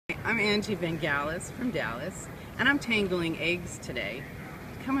I'm Angie Vangalis from Dallas, and I'm tangling eggs today.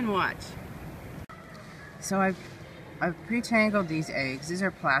 Come and watch. So I've pre-tangled these eggs. These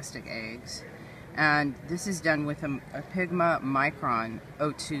are plastic eggs, and this is done with a Pigma Micron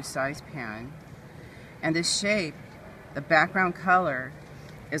 02 size pen. And the shape, the background color,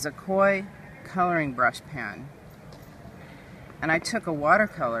 is a koi coloring brush pen. And I took a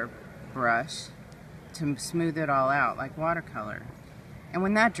watercolor brush to smooth it all out like watercolor. And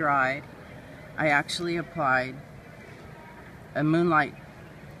when that dried, I actually applied a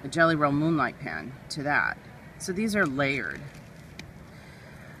Jelly Roll Moonlight pen to that. So these are layered.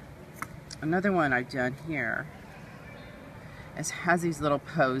 Another one I've done here has these little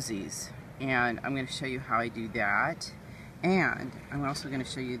posies, and I'm going to show you how I do that. And I'm also going to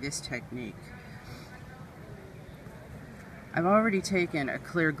show you this technique. I've already taken a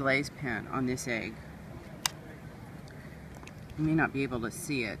clear glaze pen on this egg. You may not be able to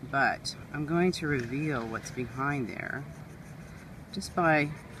see it, but I'm going to reveal what's behind there just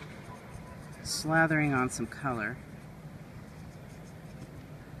by slathering on some color.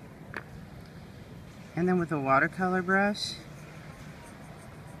 And then with a watercolor brush,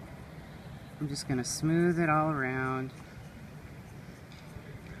 I'm just going to smooth it all around.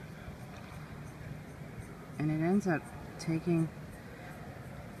 And it ends up taking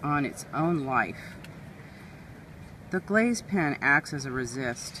on its own life. The glaze pen acts as a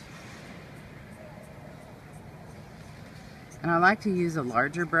resist. And I like to use a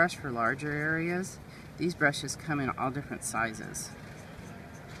larger brush for larger areas. These brushes come in all different sizes.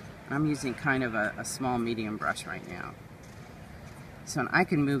 I'm using kind of a small medium brush right now. So I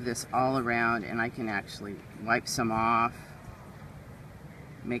can move this all around, and I can actually wipe some off,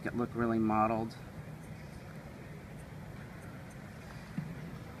 make it look really mottled.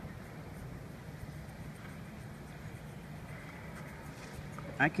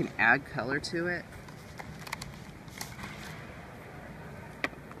 I can add color to it.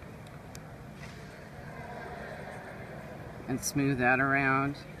 And smooth that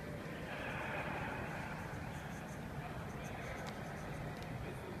around.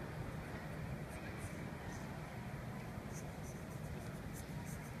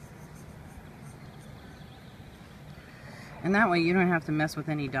 And that way you don't have to mess with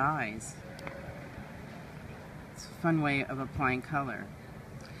any dyes. It's a fun way of applying color.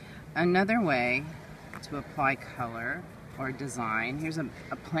 Another way to apply color or design, here's a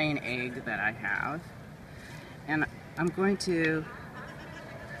plain egg that I have, and I'm going to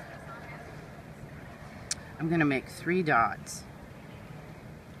make 3 dots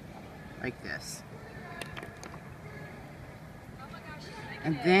like this,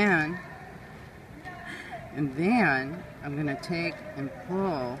 and then I'm going to take and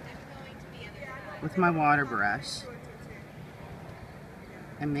pull with my water brush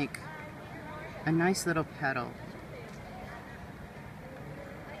and make a nice little petal.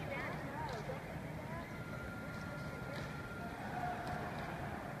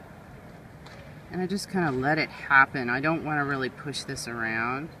 And I just kind of let it happen. I don't want to really push this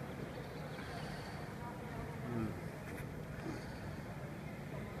around.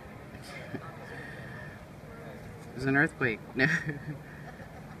 There's an earthquake.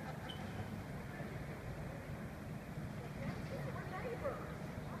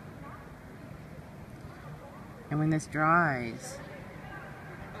 And when this dries,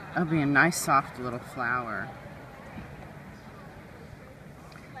 it'll be a nice soft little flower.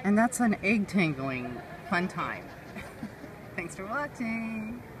 And that's an egg tangling fun time. Thanks for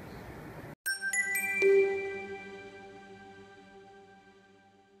watching.